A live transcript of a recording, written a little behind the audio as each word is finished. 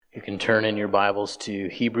You can turn in your Bibles to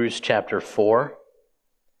Hebrews chapter 4.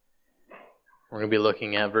 We're going to be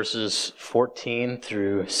looking at verses 14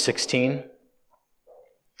 through 16.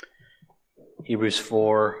 Hebrews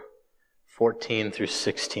 4, 14 through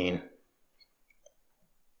 16.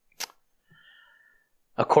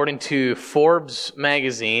 According to Forbes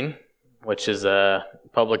magazine, which is a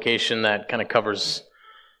publication that kind of covers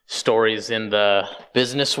stories in the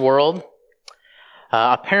business world,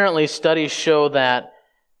 apparently studies show that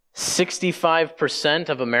 65%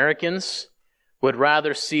 of Americans would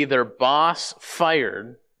rather see their boss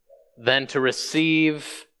fired than to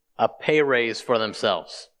receive a pay raise for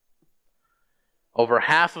themselves. Over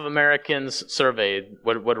half of Americans surveyed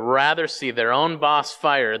would rather see their own boss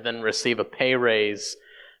fired than receive a pay raise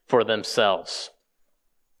for themselves.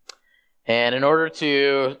 And in order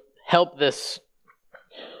to help this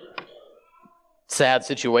sad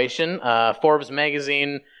situation, Forbes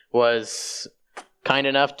magazine was kind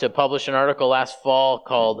enough to publish an article last fall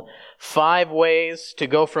called 5 Ways to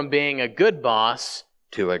Go From Being a Good Boss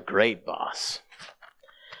to a Great Boss.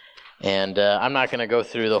 And I'm not going to go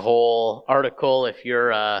through the whole article. If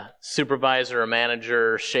you're a supervisor or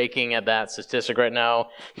manager shaking at that statistic right now,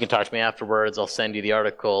 you can talk to me afterwards. I'll send you the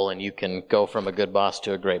article and you can go from a good boss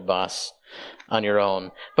to a great boss on your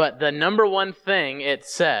own. But the number one thing it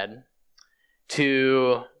said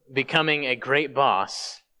to becoming a great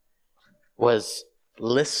boss was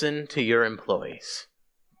listen to your employees.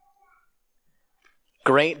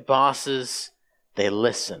 Great bosses, they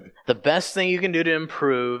listen. The best thing you can do to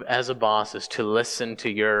improve as a boss is to listen to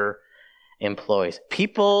your employees.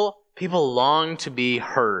 People long to be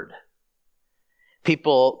heard.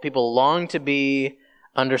 People long to be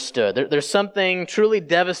understood. There's something truly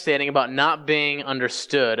devastating about not being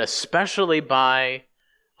understood, especially by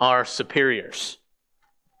our superiors.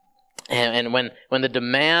 And when the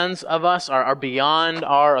demands of us are beyond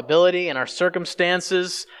our ability and our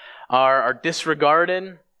circumstances are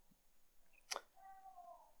disregarded,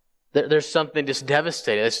 there's something just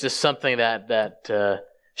devastating. It's just something that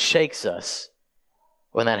shakes us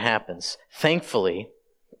when that happens. Thankfully,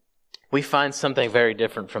 we find something very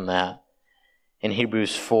different from that in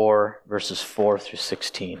Hebrews 4, verses 4 through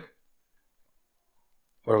 16,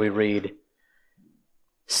 where we read,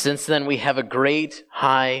 "Since then we have a great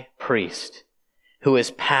high priest who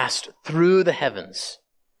has passed through the heavens,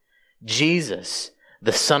 Jesus,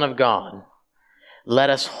 the Son of God. Let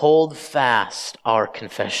us hold fast our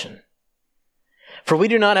confession. For we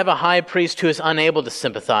do not have a high priest who is unable to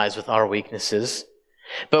sympathize with our weaknesses,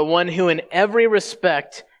 but one who in every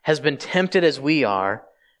respect has been tempted as we are,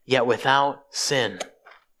 yet without sin.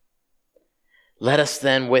 Let us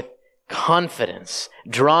then with confidence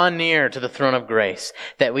draw near to the throne of grace,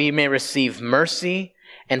 that we may receive mercy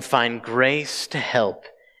and find grace to help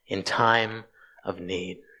in time of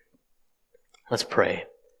need." Let's pray.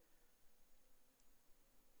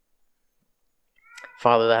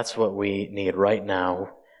 Father, that's what we need right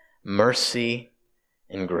now, mercy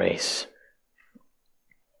and grace.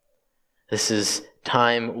 This is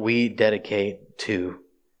time we dedicate to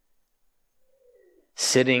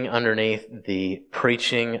sitting underneath the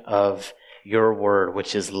preaching of your word,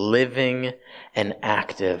 which is living and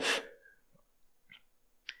active.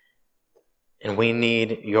 And we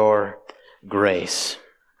need your grace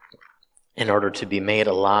in order to be made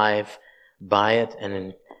alive by it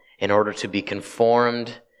and in order to be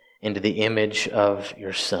conformed into the image of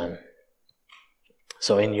your Son.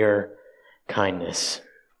 So in your kindness,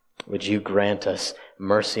 would you grant us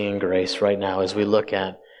mercy and grace right now as we look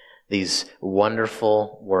at these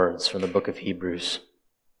wonderful words from the book of Hebrews.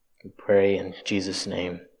 We pray in Jesus'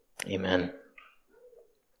 name. Amen.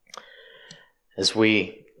 As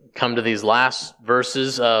we come to these last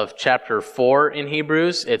verses of chapter 4 in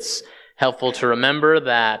Hebrews, it's helpful to remember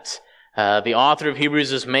that the author of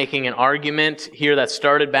Hebrews is making an argument here that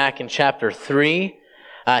started back in chapter 3.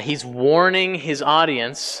 He's warning his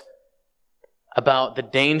audience about the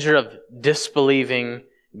danger of disbelieving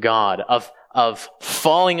God, of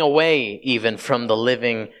falling away even from the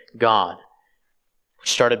living God.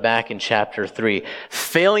 Which started back in chapter 3.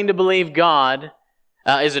 Failing to believe God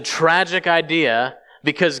is a tragic idea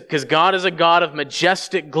because God is a God of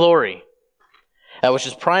majestic glory, which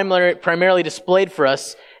is primarily displayed for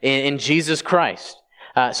us in Jesus Christ.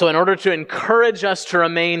 So in order to encourage us to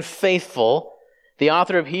remain faithful, the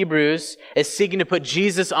author of Hebrews is seeking to put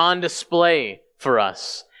Jesus on display for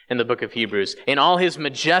us in the book of Hebrews, in all his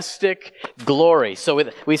majestic glory.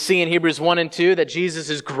 So we see in Hebrews 1 and 2 that Jesus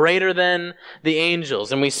is greater than the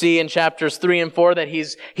angels. And we see in chapters 3 and 4 that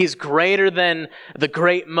he's greater than the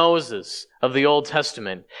great Moses of the Old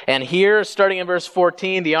Testament. And here, starting in verse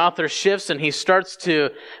 14, the author shifts and he starts to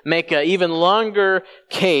make an even longer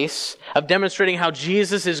case of demonstrating how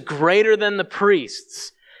Jesus is greater than the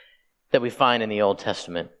priests that we find in the Old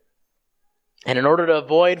Testament. And in order to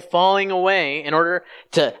avoid falling away, in order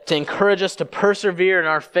to encourage us to persevere in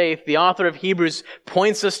our faith, the author of Hebrews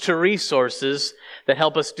points us to resources that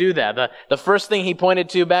help us do that. The first thing he pointed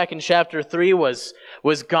to back in chapter 3 was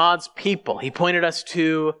God's people. He pointed us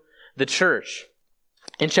to the church.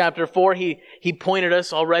 In chapter 4, he pointed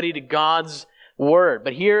us already to God's word.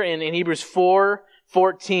 But here in Hebrews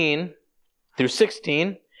 4:14 through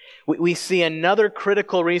 16, we see another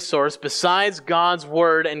critical resource besides God's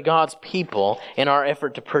word and God's people in our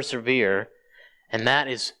effort to persevere, and that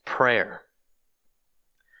is prayer.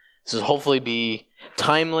 This will hopefully be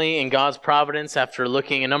timely in God's providence after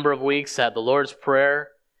looking a number of weeks at the Lord's Prayer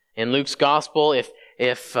in Luke's Gospel.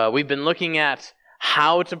 If we've been looking at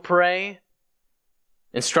how to pray,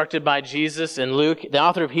 instructed by Jesus in Luke, the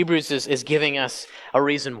author of Hebrews is giving us a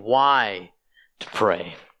reason why to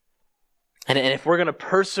pray. And if we're going to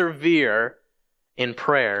persevere in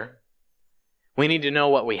prayer, we need to know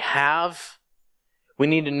what we have, we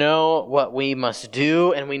need to know what we must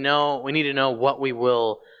do, and we need to know what we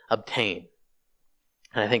will obtain.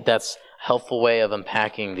 And I think that's a helpful way of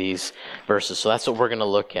unpacking these verses. So that's what we're going to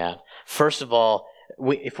look at. First of all,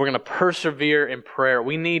 if we're going to persevere in prayer,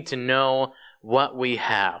 we need to know what we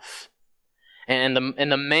have. And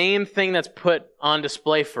the main thing that's put on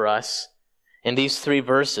display for us in these three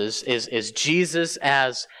verses is Jesus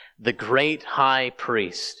as the great high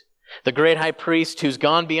priest. The great high priest who's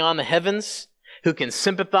gone beyond the heavens, who can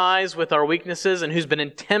sympathize with our weaknesses, and who's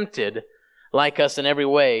been tempted like us in every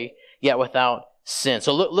way, yet without sin.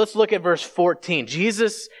 So let's look at verse 14.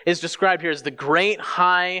 Jesus is described here as the great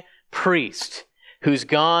high priest who's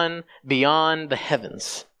gone beyond the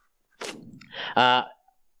heavens.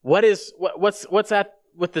 What's that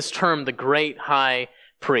with this term, the great high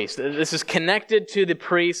priest? This is connected to the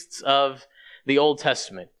priests of the Old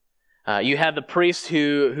Testament. You had the priests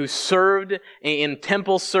who served in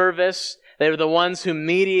temple service. They were the ones who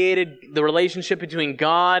mediated the relationship between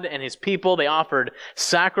God and his people. They offered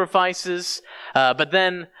sacrifices. But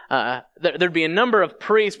then there'd be a number of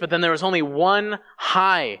priests, but then there was only one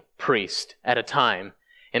high priest at a time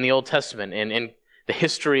in the Old Testament, in the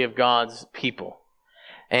history of God's people.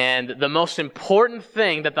 And the most important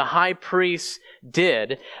thing that the high priest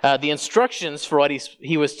did, the instructions for what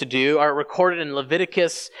he was to do are recorded in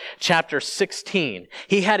Leviticus chapter 16.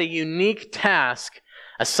 He had a unique task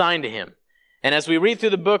assigned to him. And as we read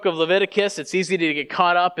through the book of Leviticus, it's easy to get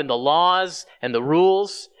caught up in the laws and the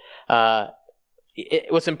rules.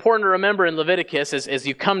 What's important to remember in Leviticus as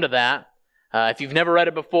you come to that, if you've never read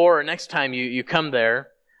it before or next time you come there,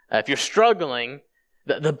 if you're struggling,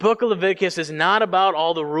 the book of Leviticus is not about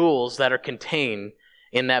all the rules that are contained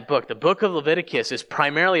in that book. The book of Leviticus is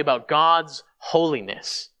primarily about God's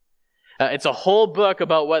holiness. It's a whole book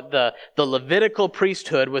about what the Levitical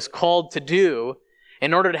priesthood was called to do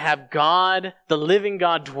in order to have God, the living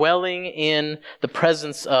God, dwelling in the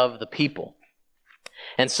presence of the people.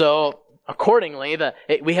 And so, accordingly,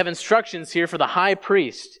 we have instructions here for the high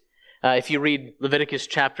priest. If you read Leviticus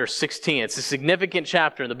chapter 16, it's a significant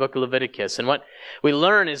chapter in the book of Leviticus. And what we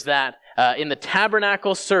learn is that in the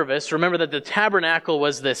tabernacle service, remember that the tabernacle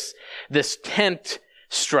was this tent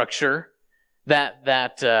structure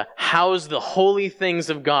that housed the holy things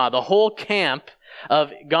of God. The whole camp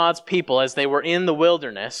of God's people as they were in the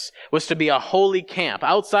wilderness was to be a holy camp.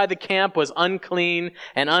 Outside the camp was unclean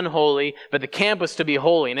and unholy, but the camp was to be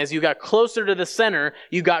holy. And as you got closer to the center,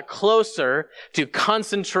 you got closer to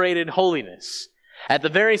concentrated holiness. At the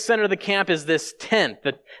very center of the camp is this tent,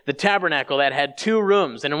 the tabernacle, that had 2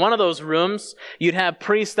 rooms. And in one of those rooms, you'd have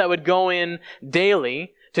priests that would go in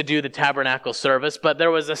daily to do the tabernacle service, but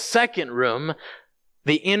there was a second room,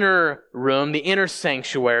 the inner room, the inner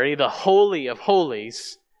sanctuary, the Holy of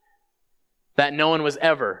Holies, that no one was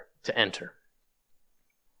ever to enter.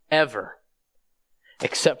 Ever.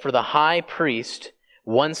 Except for the high priest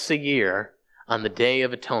once a year on the Day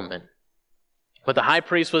of Atonement. What the high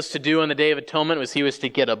priest was to do on the Day of Atonement was he was to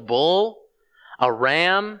get a bull, a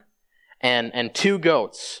ram, and 2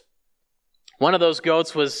 goats. One of those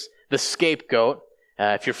goats was the scapegoat.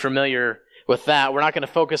 If you're familiar with that, we're not going to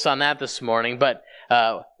focus on that this morning, but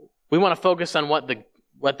we want to focus on what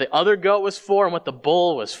the other goat was for and what the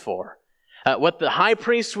bull was for. What the high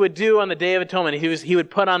priest would do on the Day of Atonement, he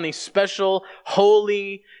would put on these special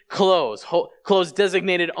holy clothes, clothes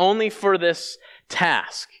designated only for this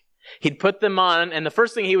task. He'd put them on, and the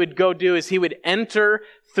first thing he would go do is he would enter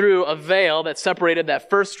through a veil that separated that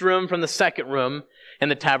first room from the second room in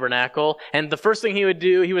the tabernacle. And the first thing he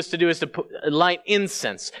was to do is to light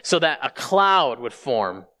incense so that a cloud would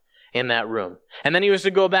form in that room. And then he was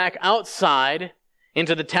to go back outside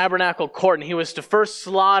into the tabernacle court, and he was to first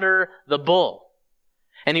slaughter the bull.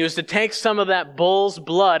 And he was to take some of that bull's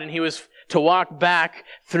blood, and he was to walk back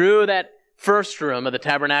through that first room of the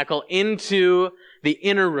tabernacle into the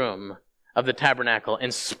inner room of the tabernacle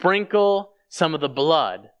and sprinkle some of the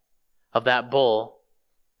blood of that bull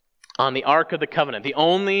on the Ark of the Covenant. The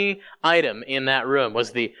only item in that room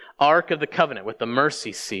was the Ark of the Covenant with the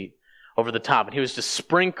mercy seat over the top. And he was to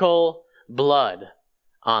sprinkle blood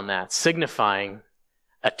on that, signifying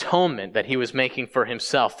atonement that he was making for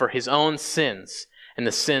himself, for his own sins and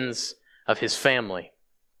the sins of his family.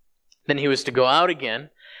 Then he was to go out again,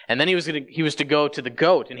 and then he was to go to the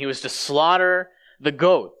goat, and he was to slaughter the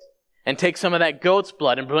goat and take some of that goat's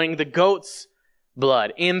blood and bring the goat's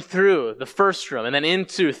blood in through the first room and then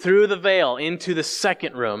through the veil into the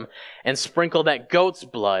second room and sprinkle that goat's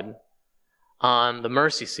blood on the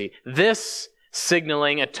mercy seat. This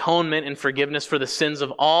signaling atonement and forgiveness for the sins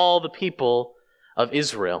of all the people of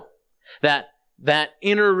Israel. That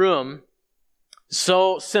inner room,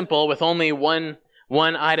 so simple with only one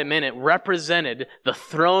item in it, represented the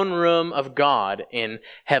throne room of God in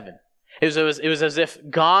heaven. It was as if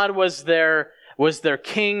God was their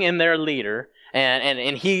king and their leader,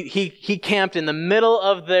 and he camped in the middle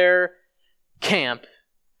of their camp,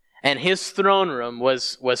 and his throne room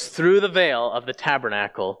was through the veil of the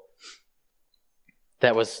tabernacle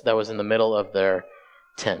that was in the middle of their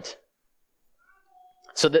tent.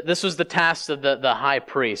 So this was the task of the high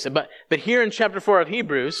priest. But here in chapter 4 of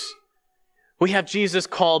Hebrews, we have Jesus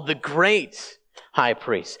called the great high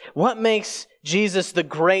priest. What makes Jesus the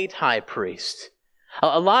great high priest?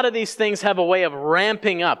 A lot of these things have a way of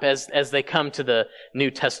ramping up as they come to the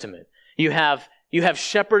New Testament. You have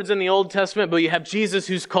shepherds in the Old Testament, but you have Jesus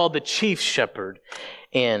who's called the chief shepherd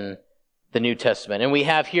in the New Testament. And we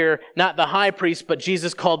have here not the high priest, but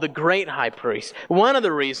Jesus called the great high priest. One of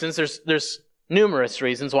the reasons, there's numerous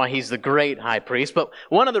reasons why he's the great high priest, but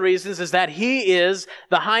one of the reasons is that he is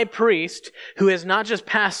the high priest who has not just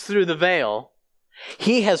passed through the veil,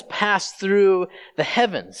 he has passed through the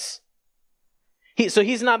heavens. So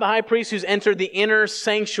he's not the high priest who's entered the inner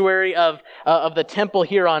sanctuary of the temple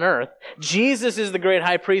here on earth. Jesus is the great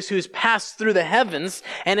high priest who's passed through the heavens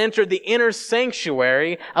and entered the inner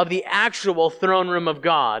sanctuary of the actual throne room of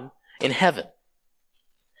God in heaven.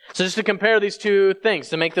 So just to compare these two things,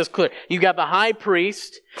 to make this clear, you've got the high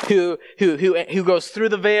priest who goes through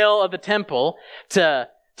the veil of the temple to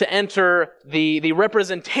enter the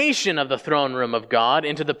representation of the throne room of God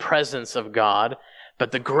into the presence of God.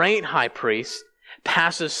 But the great high priest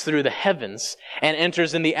passes through the heavens and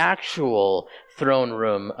enters in the actual throne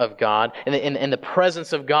room of God, in the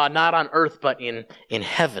presence of God, not on earth, but in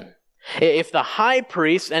heaven. If the high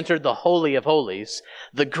priest entered the Holy of Holies,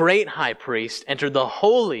 the great high priest entered the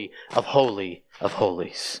Holy of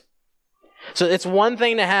Holies. So it's one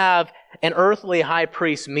thing to have an earthly high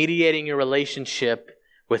priest mediating your relationship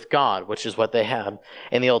with God, which is what they had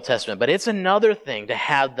in the Old Testament. But it's another thing to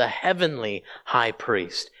have the heavenly high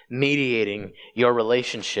priest mediating your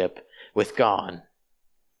relationship with God.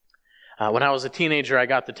 When I was a teenager, I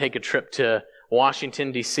got to take a trip to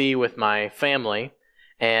Washington, D.C. with my family.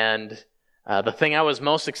 And the thing I was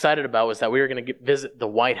most excited about was that we were going to visit the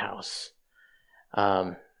White House.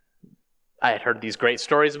 I had heard these great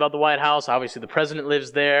stories about the White House. Obviously, the president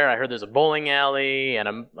lives there. I heard there's a bowling alley and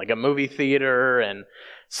a movie theater and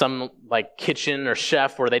some like kitchen or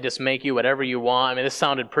chef where they just make you whatever you want. I mean, this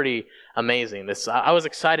sounded pretty amazing. I was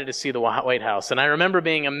excited to see the White House. And I remember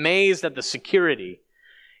being amazed at the security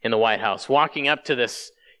in the White House, walking up to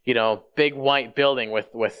this, big white building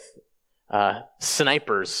with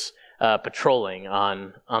snipers patrolling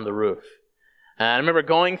on the roof. And I remember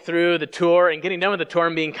going through the tour and getting done with the tour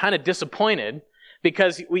and being kind of disappointed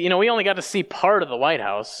because we only got to see part of the White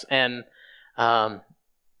House, and the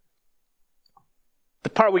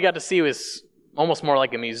part we got to see was almost more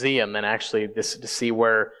like a museum than actually to see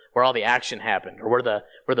where all the action happened or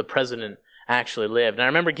where the president actually lived. And I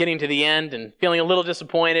remember getting to the end and feeling a little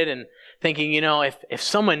disappointed and thinking, if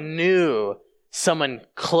someone knew someone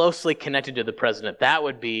closely connected to the president, that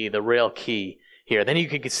would be the real key here. Then you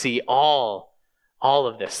could see all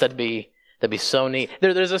of this. That'd be so neat.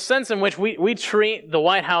 There's a sense in which we treat the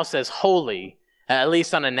White House as holy, at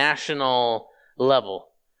least on a national level,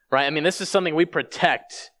 right? I mean, this is something we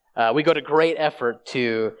protect. We go to great effort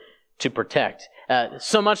to protect.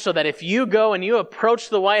 So much so that if you go and you approach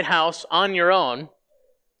the White House on your own,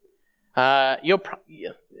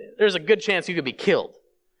 there's a good chance you could be killed.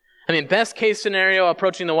 I mean, best case scenario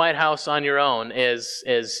approaching the White House on your own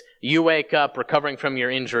is you wake up recovering from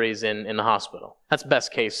your injuries in the hospital. That's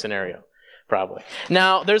best case scenario, probably.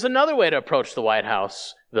 Now, there's another way to approach the White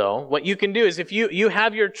House, though. What you can do is if you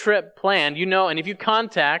have your trip planned, and if you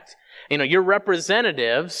contact, your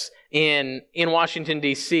representatives in Washington,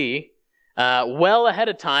 D.C., well ahead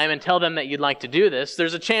of time and tell them that you'd like to do this,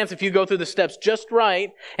 there's a chance if you go through the steps just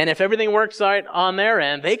right, and if everything works out on their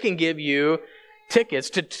end, they can give you tickets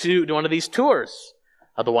to one of these tours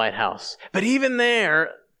of the White House. But even there,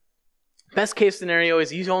 best case scenario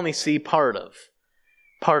is you only see part of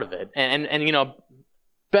it. And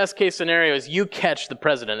best case scenario is you catch the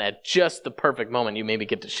president at just the perfect moment. You maybe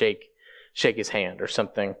get to shake his hand or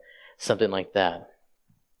something like that.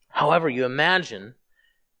 However, you imagine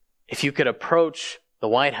if you could approach the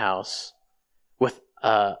White House with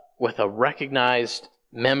a recognized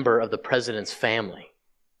member of the president's family,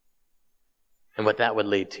 and what that would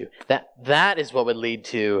lead to. That is what would lead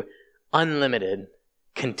to unlimited,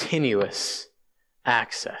 continuous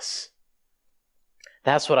access.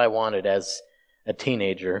 That's what I wanted as a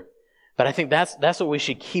teenager. But I think that's what we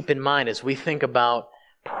should keep in mind as we think about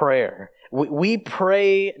prayer. We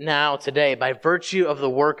pray now today by virtue of the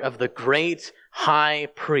work of the great high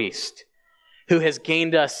priest who has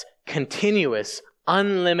gained us continuous,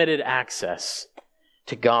 unlimited access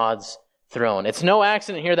to God's throne. It's no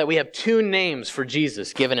accident here that we have two names for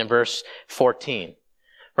Jesus given in verse 14.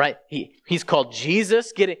 Right? He's called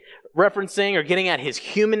Jesus, getting at his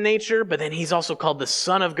human nature, but then he's also called the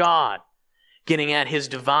Son of God, getting at his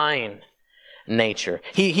divine nature.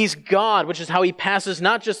 He's God, which is how he passes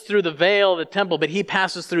not just through the veil of the temple, but he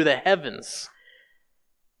passes through the heavens.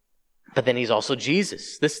 But then he's also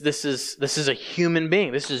Jesus. This is a human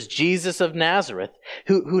being. This is Jesus of Nazareth,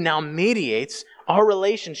 who now mediates our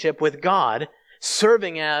relationship with God,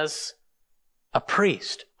 serving as a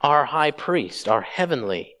priest, our high priest, our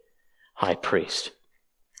heavenly high priest.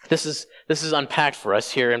 This is unpacked for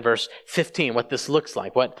us here in verse 15, what this looks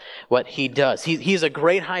like, what he does. He's a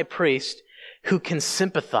great high priest who can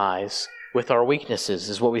sympathize with our weaknesses,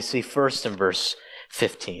 is what we see first in verse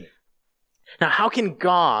 15. Now, how can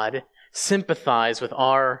God sympathize with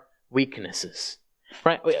our weaknesses?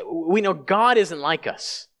 Right? We know God isn't like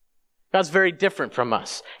us. God's very different from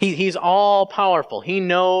us. He's all powerful. He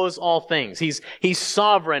knows all things. He's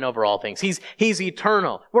sovereign over all things. He's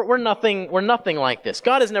eternal. We're nothing like this.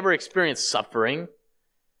 God has never experienced suffering.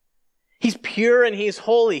 He's pure and he's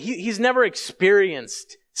holy. He's never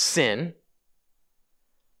experienced sin.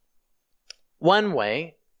 One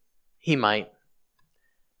way he might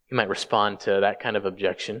respond to that kind of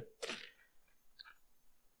objection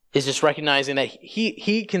is just recognizing that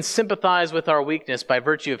he can sympathize with our weakness by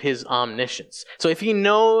virtue of his omniscience. So if he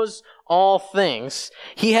knows all things,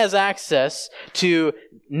 he has access to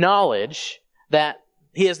knowledge of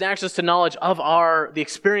the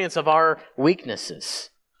experience of our weaknesses.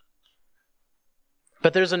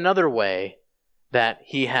 But there's another way that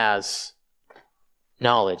he has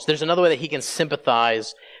knowledge. There's another way that he can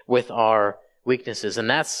sympathize with our weaknesses, and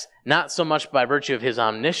that's not so much by virtue of his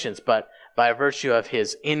omniscience, but by virtue of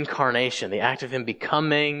his incarnation, the act of him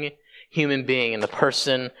becoming human being in the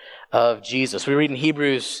person of Jesus. We read in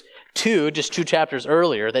Hebrews 2, just 2 chapters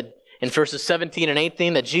earlier, that in verses 17 and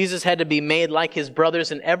 18, that Jesus had to be made like his brothers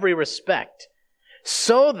in every respect,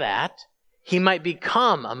 so that he might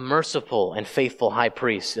become a merciful and faithful high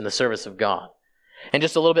priest in the service of God. And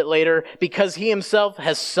just a little bit later, because he himself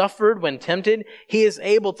has suffered when tempted, he is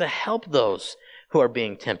able to help those who are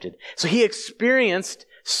being tempted. So he experienced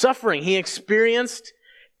suffering. He experienced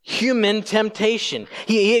human temptation.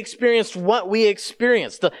 He experienced what we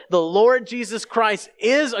experienced. The Lord Jesus Christ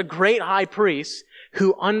is a great high priest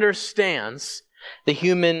who understands the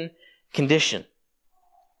human condition.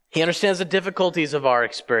 He understands the difficulties of our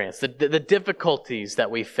experience, the difficulties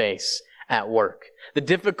that we face at work, the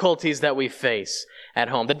difficulties that we face at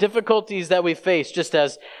home, the difficulties that we face just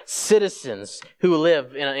as citizens who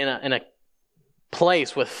live in a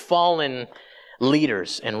place with fallen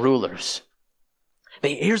leaders and rulers.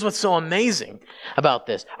 But here's what's so amazing about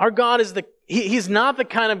this. Our God is He's not the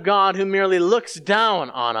kind of God who merely looks down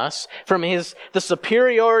on us from the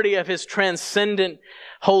superiority of his transcendent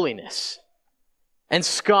holiness and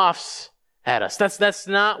scoffs at us. That's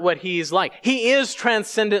not what he's like. He is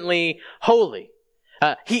transcendently holy.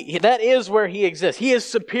 That is where he exists. He is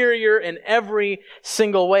superior in every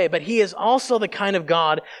single way, but he is also the kind of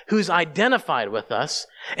God who's identified with us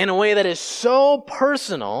in a way that is so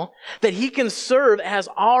personal that he can serve as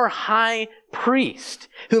our high priest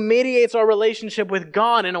who mediates our relationship with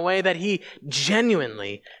God in a way that he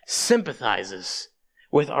genuinely sympathizes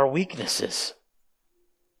with our weaknesses.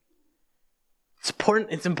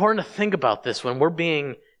 It's important to think about this when we're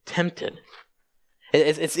being tempted.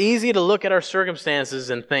 It's easy to look at our circumstances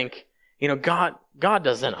and think, God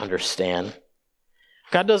doesn't understand.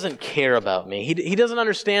 God doesn't care about me. He doesn't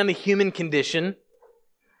understand the human condition.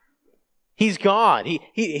 He's God.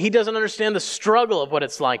 He doesn't understand the struggle of what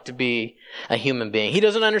it's like to be a human being. He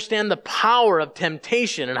doesn't understand the power of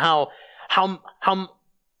temptation and how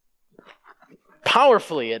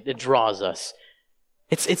powerfully it draws us.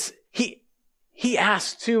 He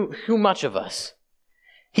asks too much of us.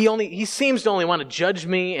 He seems to only want to judge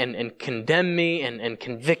me and condemn me and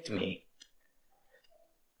convict me.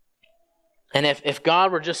 And if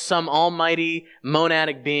God were just some almighty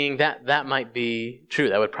monadic being, that might be true.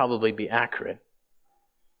 That would probably be accurate.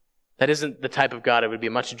 That isn't the type of God it would be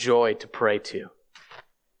much joy to pray to.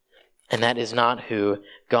 And that is not who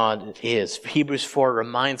God is. Hebrews 4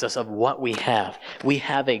 reminds us of what we have. We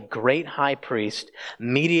have a great high priest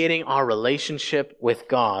mediating our relationship with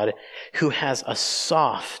God who has a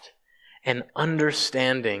soft and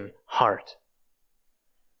understanding heart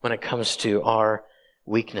when it comes to our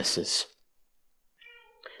weaknesses.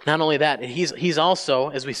 Not only that, he's also,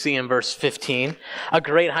 as we see in verse 15, a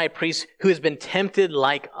great high priest who has been tempted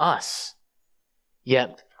like us,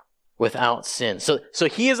 yet without sin. So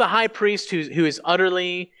he is a high priest who is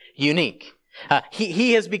utterly unique.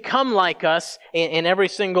 He has become like us in every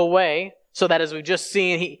single way, so that as we've just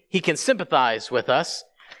seen, he can sympathize with us.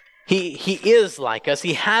 He is like us.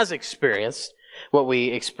 He has experienced what we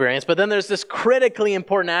experience. But then there's this critically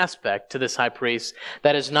important aspect to this high priest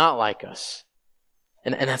that is not like us.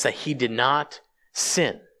 And that's that he did not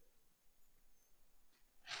sin.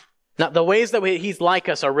 Now, the ways that he's like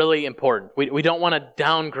us are really important. We don't want to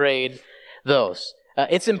downgrade those.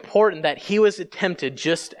 It's important that he was tempted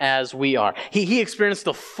just as we are. He experienced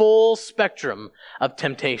the full spectrum of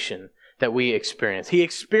temptation that we experience. He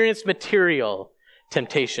experienced material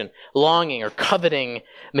temptation, longing or coveting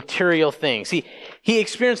material things. He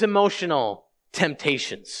experienced emotional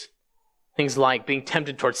temptations, things like being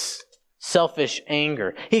tempted towards selfish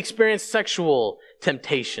anger. He experienced sexual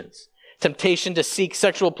temptations. Temptation to seek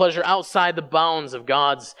sexual pleasure outside the bounds of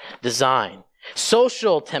God's design.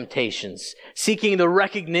 Social temptations, seeking the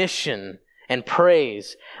recognition and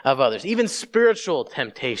praise of others. Even spiritual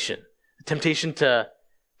temptation. Temptation to,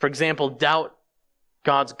 for example, doubt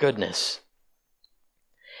God's goodness.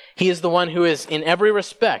 He is the one who is, in every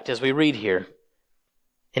respect, as we read here,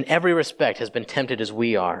 in every respect has been tempted as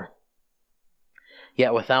we are,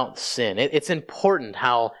 yet without sin. It's important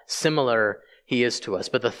how similar he is to us.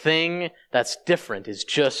 But the thing that's different is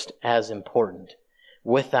just as important.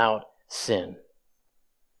 Without sin.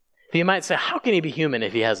 But you might say, how can he be human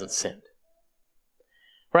if he hasn't sinned?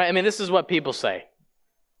 Right? I mean, this is what people say.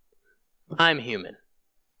 I'm human.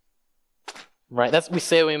 Right? We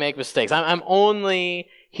say we make mistakes. I'm only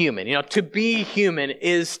human. To be human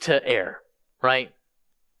is to err. Right?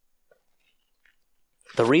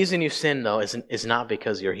 The reason you sin, though, is not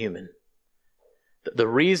because you're human. The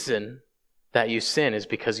reason that you sin is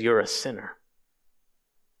because you're a sinner.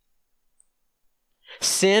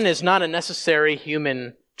 Sin is not a necessary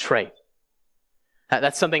human trait.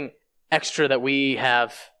 That's something extra that we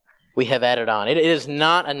have added on. It is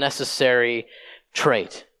not a necessary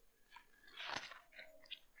trait.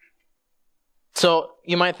 So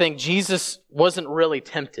you might think Jesus wasn't really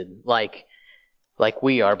tempted like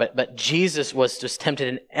we are, but Jesus was just tempted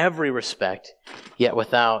in every respect, yet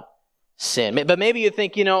without sin. But maybe you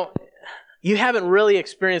think, you haven't really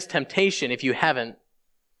experienced temptation if you haven't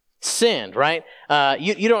sinned, right?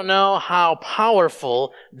 You don't know how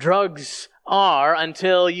powerful drugs are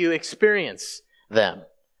until you experience them,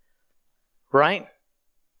 right?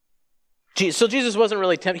 So Jesus wasn't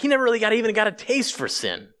really tempted. He never really even got a taste for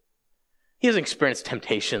sin. He hasn't experienced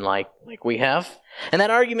temptation like we have. And that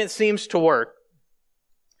argument seems to work.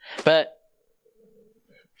 But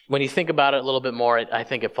when you think about it a little bit more, I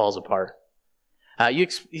think it falls apart. You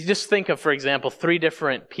just think of, for example, 3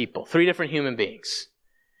 different people, 3 different human beings.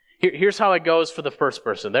 Here's how it goes for the first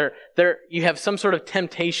person. You have some sort of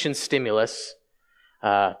temptation stimulus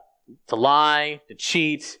to lie, to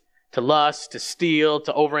cheat, to lust, to steal,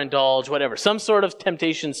 to overindulge, whatever. Some sort of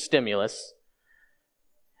temptation stimulus.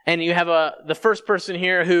 And you have the first person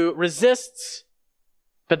here who resists,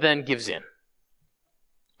 but then gives in.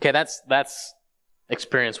 Okay, that's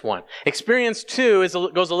experience 1. Experience 2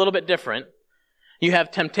 goes a little bit different. You have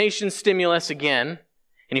temptation, stimulus again,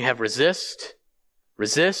 and you have resist,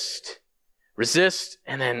 resist, resist,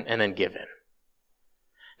 and then give in.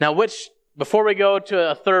 Now, before we go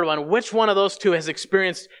to a third one, which one of those two has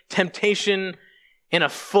experienced temptation in a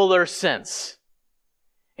fuller sense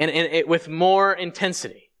and with more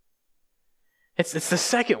intensity? It's the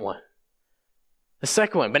second one. The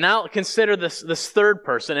second one. But now consider this third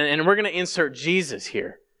person, and we're going to insert Jesus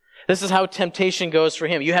here. This is how temptation goes for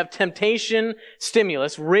him. You have temptation,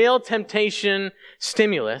 stimulus, real temptation,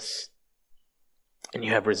 stimulus, and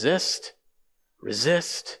you have resist,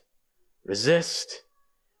 resist, resist,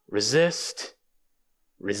 resist,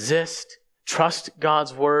 resist. Trust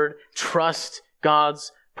God's word. Trust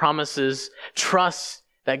God's promises. Trust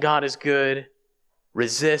that God is good.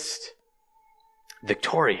 Resist.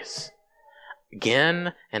 Victorious.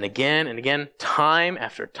 Again and again and again, time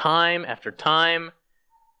after time after time.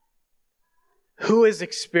 Who has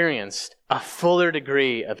experienced a fuller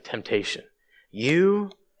degree of temptation? You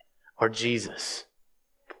or Jesus?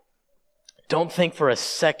 Don't think for a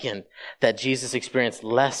second that Jesus experienced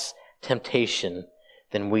less temptation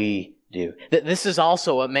than we do. This is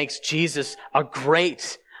also what makes Jesus a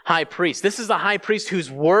great high priest. This is a high priest who's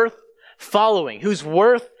worth following, who's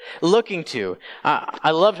worth looking to. I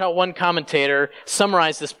loved how one commentator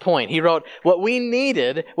summarized this point. He wrote, "What we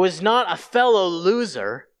needed was not a fellow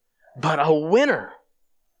loser, but a winner.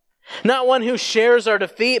 Not one who shares our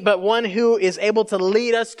defeat, but one who is able to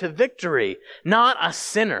lead us to victory. Not a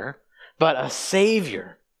sinner, but a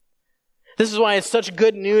Savior." This is why it's such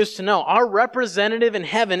good news to know. Our representative in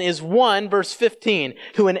heaven is one, verse 15,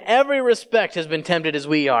 who in every respect has been tempted as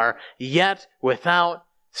we are, yet without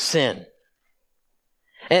sin.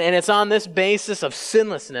 And it's on this basis of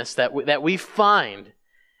sinlessness that we find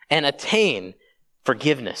and attain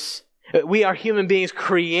forgiveness. We are human beings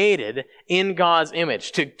created in God's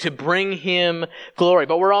image to bring Him glory.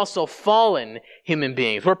 But we're also fallen human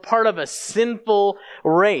beings. We're part of a sinful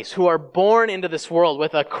race who are born into this world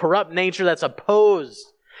with a corrupt nature that's opposed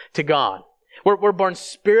to God. We're born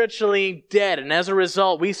spiritually dead, and as a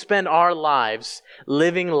result, we spend our lives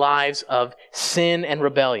living lives of sin and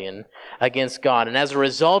rebellion against God. And as a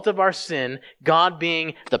result of our sin, God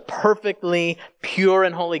being the perfectly pure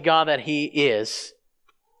and holy God that He is,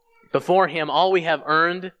 before Him, all we have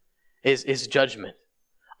earned is judgment.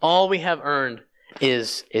 All we have earned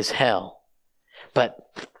is hell. But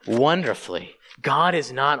wonderfully, God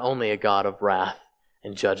is not only a God of wrath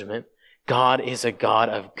and judgment. God is a God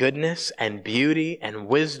of goodness and beauty and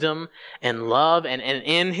wisdom and love. And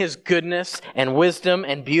in His goodness and wisdom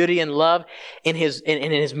and beauty and love, in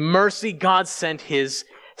His mercy, God sent His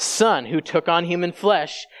Son who took on human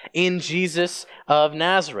flesh in Jesus of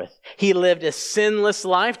Nazareth. He lived a sinless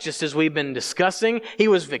life, just as we've been discussing. He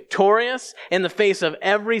was victorious in the face of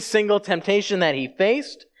every single temptation that He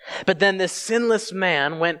faced. But then this sinless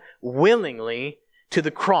man went willingly to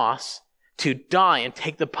the cross to die and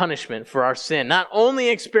take the punishment for our sin. Not only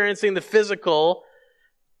experiencing the physical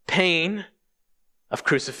pain of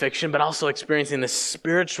crucifixion, but also experiencing the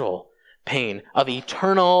spiritual pain of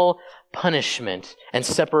eternal punishment and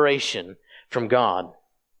separation from God.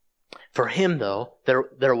 For Him, though,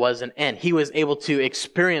 there was an end. He was able to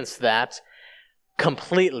experience that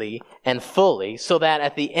completely and fully, so that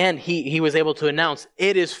at the end he was able to announce,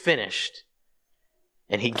 "It is finished."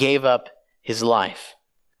 And He gave up His life.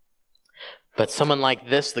 But someone like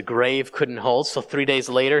this, the grave couldn't hold. So 3 days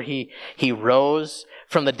later, he rose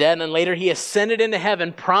from the dead, and later He ascended into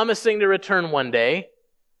heaven, promising to return one day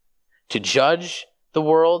to judge the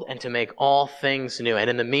world and to make all things new. And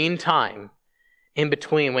in the meantime, in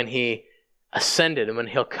between when He ascended and when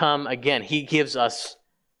He'll come again, He gives us,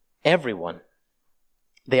 everyone,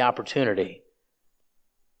 the opportunity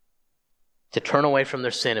to turn away from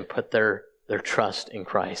their sin and put their trust in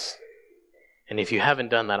Christ. And if you haven't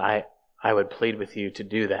done that, I would plead with you to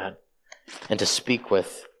do that and to speak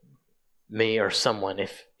with me or someone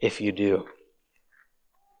if you do.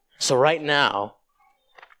 So right now,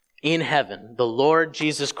 in heaven, the Lord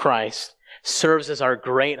Jesus Christ serves as our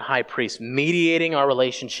great high priest, mediating our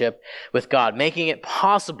relationship with God, making it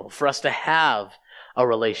possible for us to have a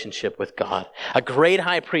relationship with God. A great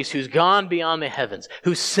high priest who's gone beyond the heavens,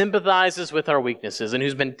 who sympathizes with our weaknesses, and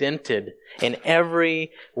who's been dented in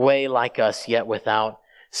every way like us, yet without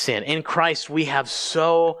sin. In Christ, we have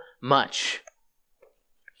so much.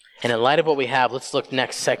 And in light of what we have, let's look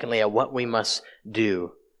next, secondly, at what we must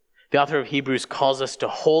do. The author of Hebrews calls us to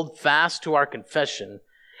hold fast to our confession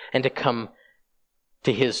and to come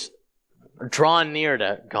to draw near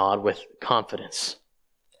to God with confidence.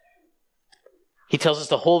 He tells us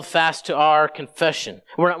to hold fast to our confession.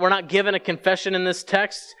 We're not given a confession in this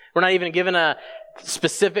text. We're not even given a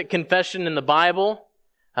specific confession in the Bible.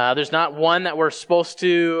 There's not one that we're supposed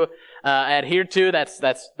to adhere to.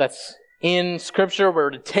 That's in Scripture. We're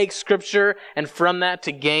to take Scripture and from that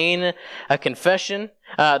to gain a confession.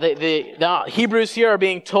 The Hebrews here are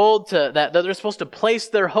being told that they're supposed to place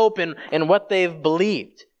their hope in what they've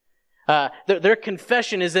believed. Their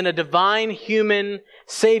confession is in a divine human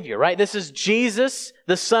Savior, right? This is Jesus,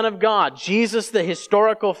 the Son of God. Jesus, the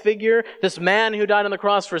historical figure, this man who died on the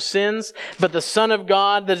cross for sins, but the Son of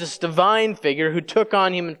God, this divine figure who took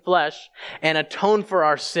on human flesh and atoned for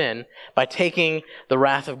our sin by taking the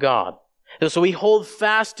wrath of God. So we hold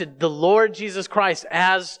fast to the Lord Jesus Christ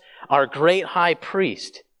as our great high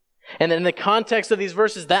priest. And in the context of these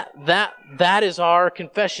verses, that is our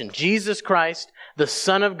confession. Jesus Christ, the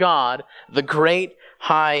Son of God, the great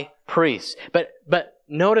high priest. But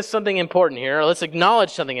notice something important here. Let's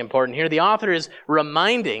acknowledge something important here. The author is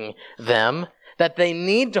reminding them that they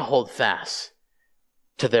need to hold fast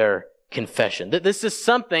to their confession. That this is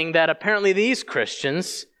something that apparently these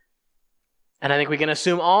Christians, and I think we can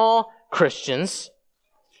assume all Christians,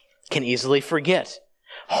 can easily forget.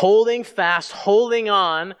 Holding fast, holding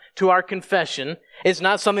on to our confession is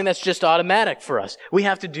not something that's just automatic for us. We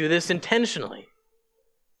have to do this intentionally.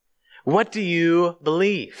 What do you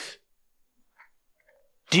believe?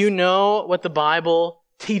 Do you know what the Bible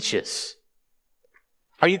teaches?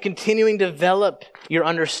 Are you continuing to develop your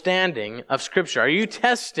understanding of Scripture? Are you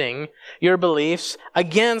testing your beliefs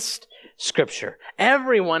against Scripture?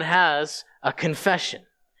 Everyone has a confession.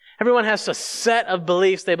 Everyone has a set of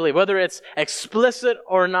beliefs they believe, whether it's explicit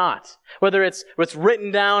or not, whether it's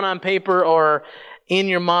written down on paper or in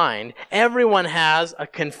your mind. Everyone has a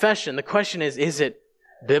confession. The question is it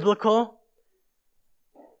biblical?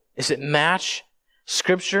 Does it match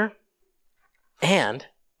Scripture? And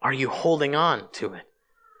are you holding on to it?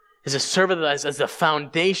 Does it serve as the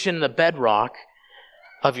foundation, the bedrock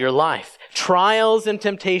of your life? Trials and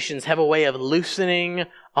temptations have a way of loosening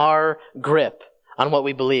our grip on what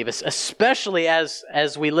we believe, especially as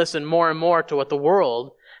we listen more and more to what the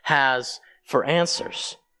world has for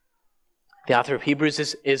answers. The author of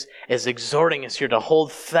Hebrews is exhorting us here to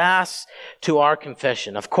hold fast to our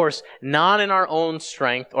confession. Of course, not in our own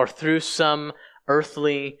strength or through some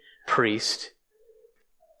earthly priest,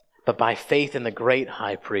 but by faith in the great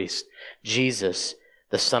high priest, Jesus,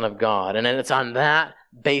 the Son of God. And it's on that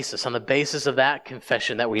basis, on the basis of that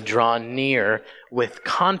confession, that we draw near with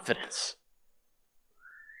confidence.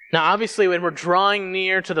 Now, obviously, when we're drawing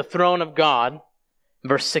near to the throne of God,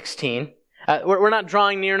 verse 16, we're not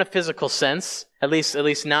drawing near in a physical sense, at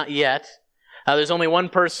least not yet. There's only one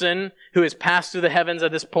person who has passed through the heavens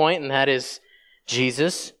at this point, and that is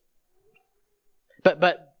Jesus.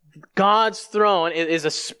 But God's throne is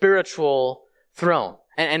a spiritual throne.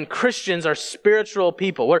 And Christians are spiritual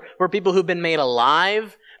people. We're people who've been made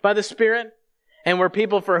alive by the Spirit, and we're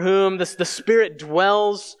people for whom the Spirit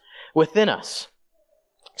dwells within us.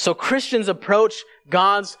 So Christians approach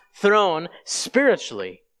God's throne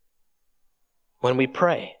spiritually when we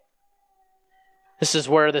pray. This is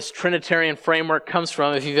where this Trinitarian framework comes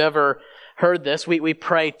from. If you've ever heard this, we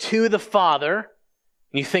pray to the Father.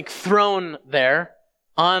 You think throne there,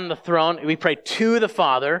 on the throne. We pray to the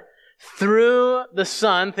Father through the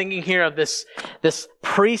Son, thinking here of this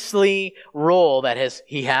priestly role that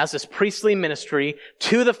he has, this priestly ministry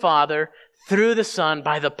to the Father through the Son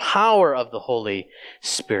by the power of the Holy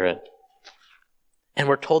Spirit. And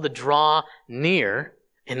we're told to draw near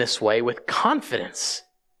in this way with confidence.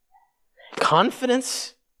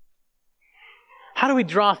 Confidence? How do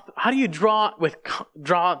you draw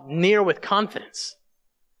near with confidence?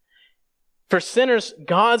 For sinners,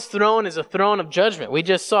 God's throne is a throne of judgment. We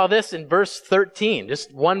just saw this in verse 13,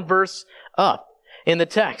 just one verse up in the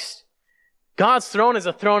text. God's throne is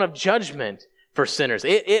a throne of judgment for sinners.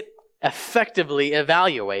 It effectively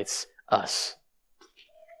evaluates us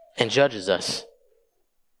and judges us.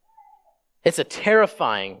 It's a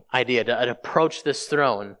terrifying idea to approach this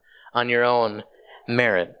throne on your own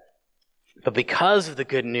merit. But because of the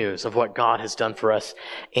good news of what God has done for us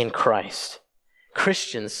in Christ,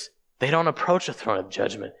 Christians, they don't approach a throne of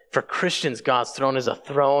judgment. For Christians, God's throne is a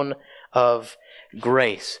throne of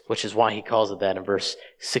grace, which is why he calls it that in verse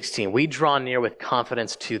 16. We draw near with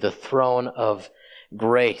confidence to the throne of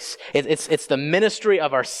grace. It's the ministry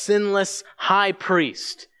of our sinless high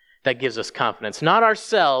priest that gives us confidence. Not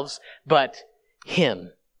ourselves, but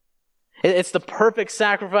him. It's the perfect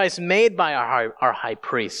sacrifice made by our high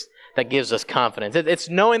priest that gives us confidence. It's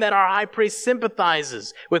knowing that our high priest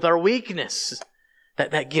sympathizes with our weakness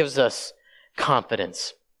that gives us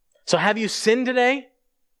confidence. So have you sinned today?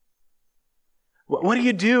 What do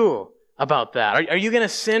you do about that? Are you going to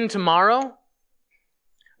sin tomorrow?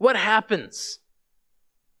 What happens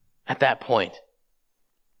at that point?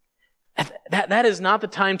 That is not the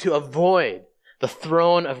time to avoid the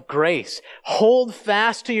throne of grace. Hold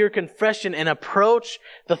fast to your confession and approach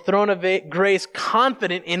the throne of grace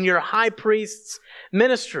confident in your high priest's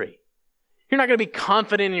ministry. You're not going to be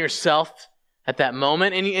confident in yourself at that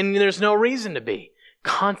moment, and there's no reason to be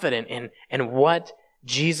confident in what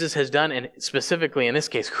Jesus has done, and specifically in this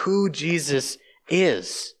case, who Jesus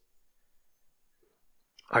is.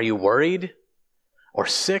 Are you worried or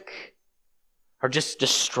sick or just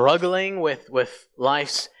struggling with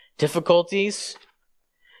life's difficulties?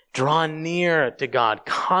 Draw near to God,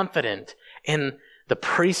 confident in the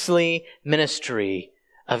priestly ministry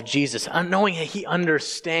of Jesus, knowing that He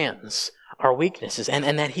understands our weaknesses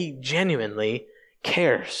and that He genuinely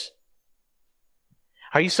cares.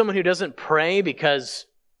 Are you someone who doesn't pray because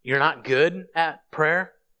you're not good at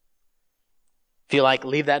prayer? Feel like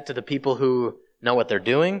leave that to the people who know what they're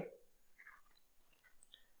doing? Do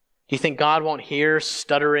you think God won't hear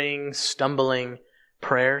stuttering, stumbling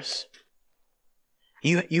prayers?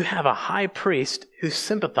 You have a high priest who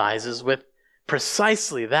sympathizes with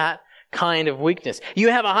precisely that kind of weakness. You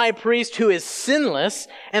have a high priest who is sinless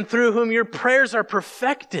and through whom your prayers are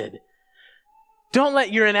perfected. Don't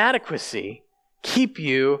let your inadequacy keep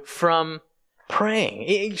you from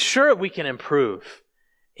praying. Sure, we can improve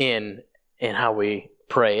in how we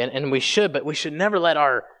pray, and we should, but we should never let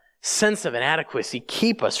our sense of inadequacy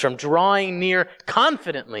keep us from drawing near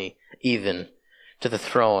confidently even to the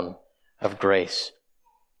throne of grace.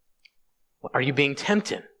 Are you being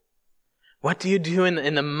tempted? What do you do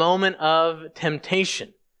in the moment of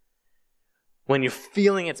temptation when you're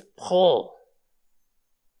feeling its pull?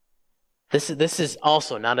 This is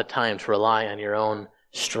also not a time to rely on your own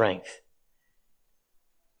strength.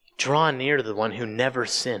 Draw near to the one who never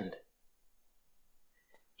sinned.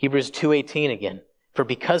 Hebrews 2:18 again. For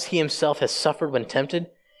because He Himself has suffered when tempted,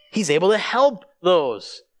 He's able to help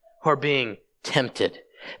those who are being tempted.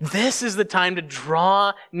 This is the time to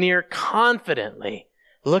draw near confidently,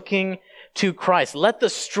 looking to Christ. Let the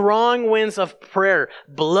strong winds of prayer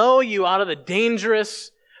blow you out of the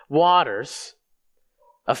dangerous waters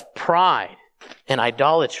of pride and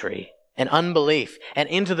idolatry and unbelief and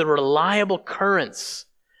into the reliable currents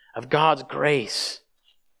of God's grace.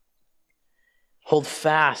 Hold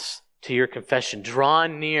fast to your confession. Draw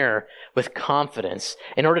near with confidence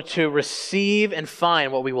in order to receive and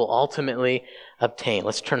find what we will ultimately obtain.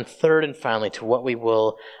 Let's turn third and finally to what we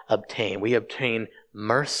will obtain. We obtain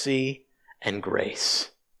mercy and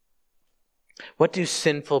grace. What do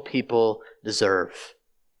sinful people deserve?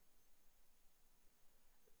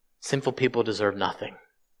 Sinful people deserve nothing.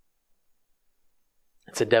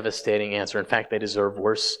 It's a devastating answer. In fact, they deserve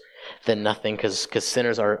worse than nothing because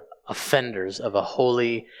sinners are offenders of a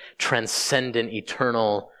holy, transcendent,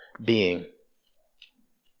 eternal being.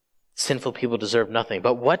 Sinful people deserve nothing.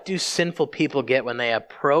 But what do sinful people get when they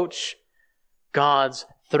approach God's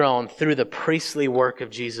throne through the priestly work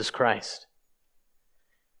of Jesus Christ?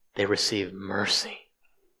 They receive mercy.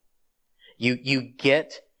 You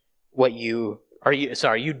get what you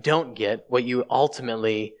don't get what you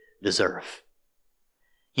ultimately deserve.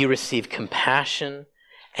 You receive compassion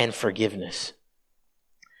and forgiveness.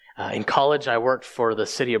 In college, I worked for the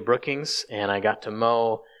city of Brookings, and I got to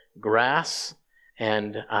mow grass,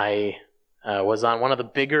 and I was on one of the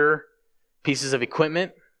bigger pieces of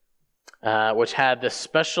equipment, which had this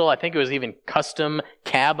special, I think it was even custom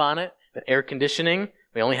cab on it, with air conditioning.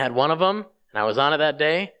 We only had one of them, and I was on it that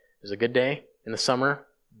day. It was a good day in the summer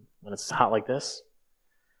when it's hot like this.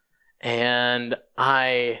 And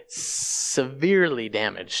I severely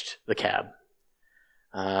damaged the cab.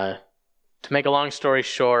 To make a long story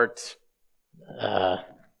short,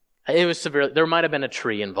 it was severe. There might have been a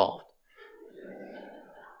tree involved.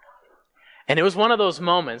 And it was one of those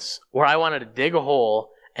moments where I wanted to dig a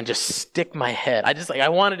hole and just stick my head. I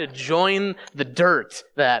wanted to join the dirt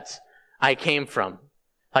that I came from.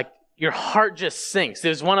 Like, your heart just sinks. It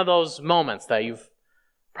was one of those moments that you've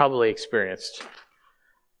probably experienced.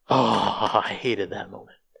 Oh, I hated that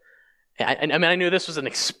moment. I knew this was going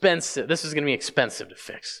to be expensive to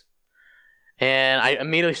fix. And I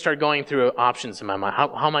immediately started going through options in my mind.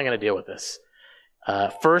 How am I going to deal with this?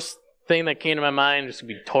 First thing that came to my mind, just to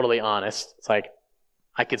be totally honest, it's like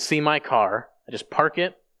I could see my car. I just park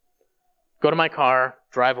it, go to my car,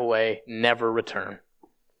 drive away, never return.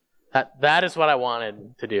 That is what I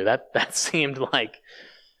wanted to do. That seemed like,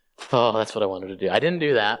 that's what I wanted to do. I didn't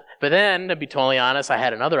do that. But then, to be totally honest, I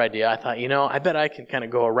had another idea. I thought, I bet I can kind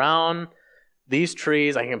of go around these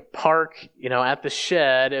trees. I can park, at the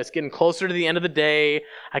shed. It's getting closer to the end of the day.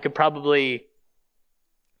 I could probably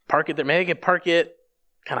park it there. Maybe I could park it,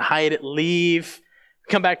 kind of hide it, leave.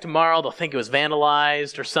 Come back tomorrow. They'll think it was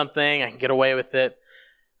vandalized or something. I can get away with it.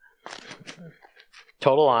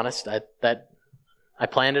 Total honest. I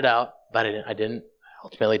planned it out, but I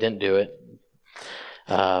ultimately didn't do it.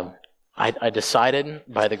 I decided,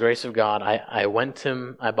 by the grace of God, I went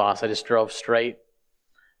to my boss. I just drove straight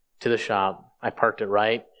to the shop. I parked it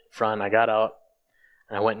right in front. I got out,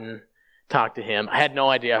 and I went and talked to him. I had no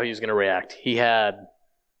idea how he was going to react. He had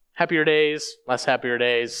happier days, less happier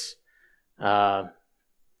days.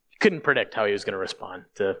 Couldn't predict how he was going to respond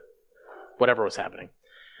to whatever was happening.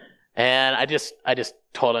 And I just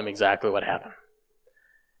told him exactly what happened.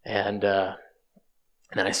 And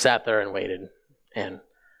then I sat there and waited. And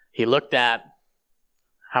he looked at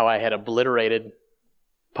how I had obliterated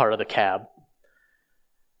part of the cab.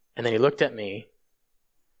 And then he looked at me,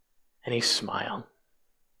 and he smiled.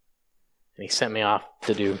 And he sent me off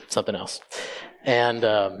to do something else. And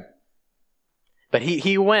but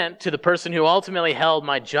he went to the person who ultimately held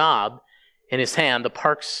my job in his hand, the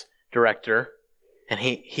parks director, and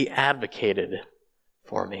he advocated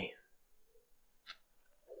for me.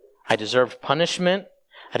 I deserved punishment.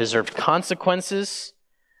 I deserved consequences.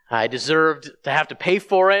 I deserved to have to pay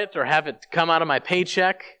for it or have it come out of my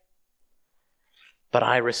paycheck. But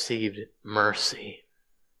I received mercy.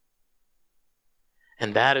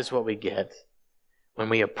 And that is what we get when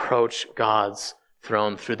we approach God's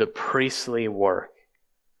throne through the priestly work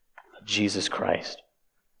of Jesus Christ.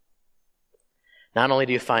 Not only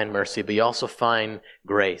do you find mercy, but you also find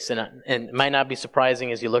grace. And it might not be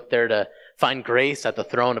surprising as you look there to find grace at the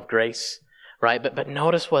throne of grace, right? But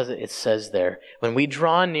notice what it says there. When we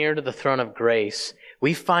draw near to the throne of grace,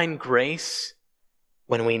 we find grace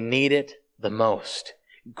when we need it the most.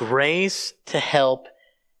 Grace to help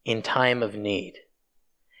in time of need.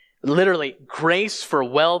 Literally, grace for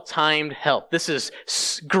well-timed help. This is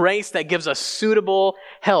grace that gives us suitable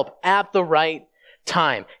help at the right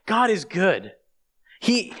time. God is good.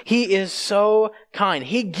 He is so kind.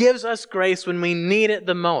 He gives us grace when we need it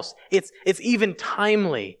the most. It's even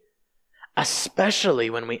timely, especially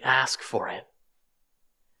when we ask for it.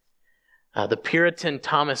 The Puritan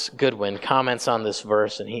Thomas Goodwin comments on this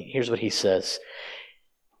verse, and here's what he says.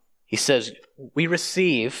 He says, we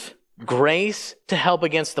receive grace to help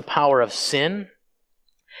against the power of sin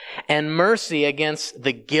and mercy against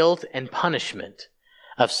the guilt and punishment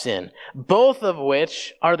of sin, both of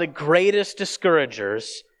which are the greatest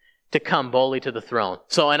discouragers to come boldly to the throne.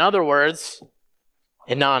 So in other words,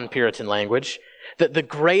 in non-Puritan language, that the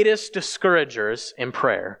greatest discouragers in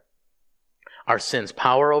prayer are sin's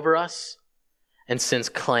power over us and sin's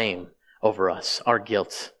claim over us, our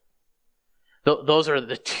guilt. Those are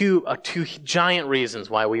the two giant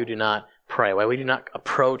reasons why we do not pray, why we do not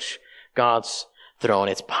approach God's throne.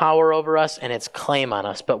 It's power over us and it's claim on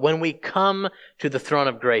us. But when we come to the throne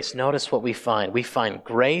of grace, notice what we find. We find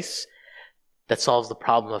grace that solves the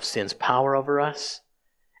problem of sin's power over us,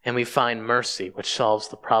 and we find mercy, which solves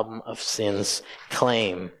the problem of sin's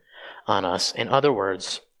claim on us. In other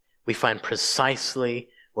words, we find precisely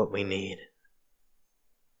what we need.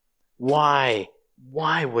 Why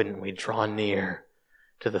wouldn't we draw near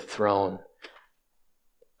to the throne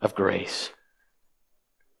of grace?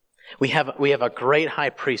 We have a great high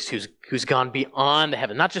priest who's gone beyond the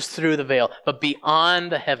heavens, not just through the veil, but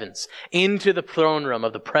beyond the heavens, into the throne room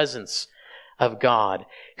of the presence of God,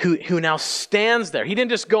 who now stands there. He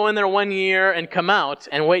didn't just go in there 1 year and come out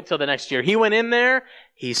and wait till the next year. He went in there,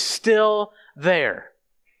 he's still there,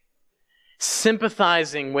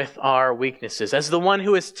 sympathizing with our weaknesses as the one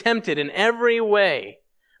who is tempted in every way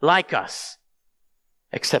like us,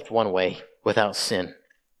 except one way, without sin.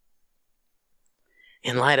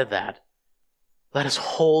 In light of that, let us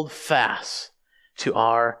hold fast to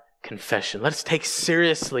our confession. Let us take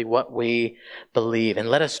seriously what we believe, and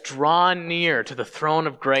let us draw near to the throne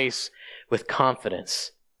of grace with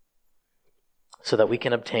confidence so that we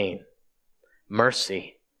can obtain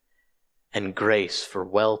mercy and grace for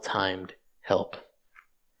well-timed help.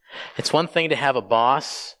 It's one thing to have a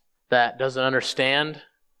boss that doesn't understand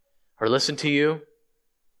or listen to you.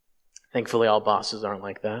 Thankfully, all bosses aren't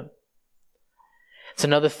like that. It's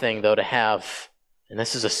another thing, though, to have, and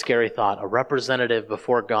this is a scary thought, a representative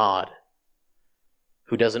before God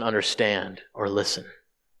who doesn't understand or listen.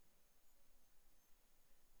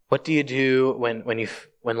 What do you do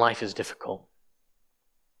when life is difficult?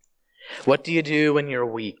 What do you do when you're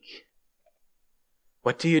weak?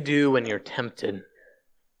 What do you do when you're tempted?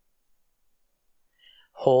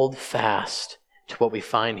 Hold fast to what we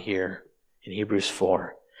find here in Hebrews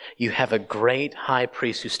 4. You have a great high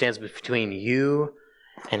priest who stands between you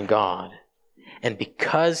and God. And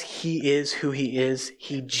because he is who he is,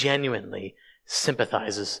 he genuinely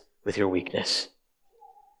sympathizes with your weakness.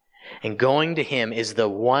 And going to him is the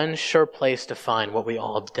one sure place to find what we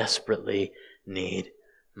all desperately need: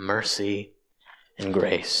 mercy and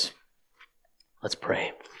grace. Let's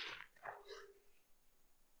pray.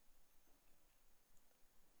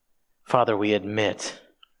 Father, we admit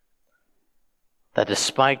that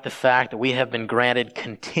despite the fact that we have been granted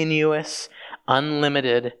continuous,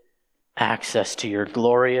 unlimited access to your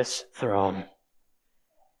glorious throne,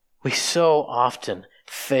 we so often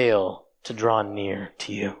fail to draw near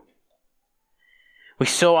to you. We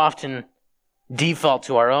so often default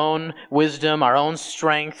to our own wisdom, our own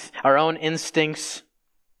strength, our own instincts,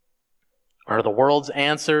 or the world's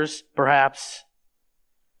answers, perhaps.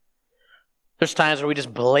 There's times where we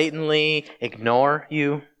just blatantly ignore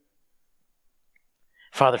you.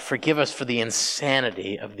 Father, forgive us for the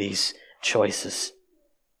insanity of these choices.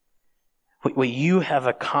 What you have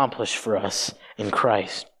accomplished for us in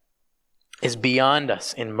Christ is beyond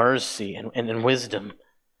us in mercy and in wisdom.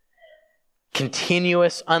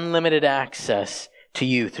 Continuous, unlimited access to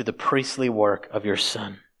you through the priestly work of your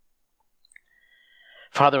Son.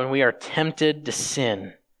 Father, when we are tempted to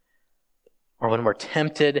sin, or when we're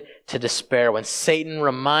tempted to despair, when Satan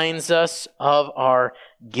reminds us of our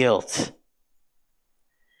guilt,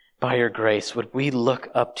 by your grace, would we look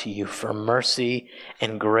up to you for mercy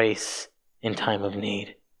and grace in time of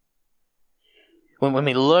need? When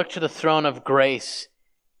we look to the throne of grace,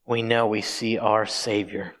 we know we see our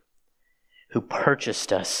Savior, who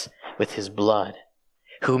purchased us with his blood,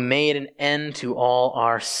 who made an end to all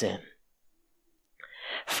our sin.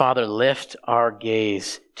 Father, lift our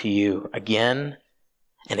gaze to you again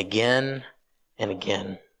and again and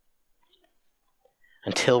again,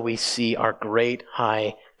 until we see our great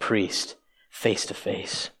high priest face to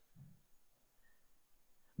face.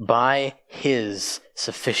 By his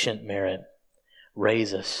sufficient merit,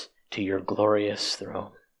 raise us to your glorious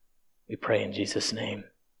throne. We pray in Jesus' name.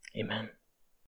 Amen.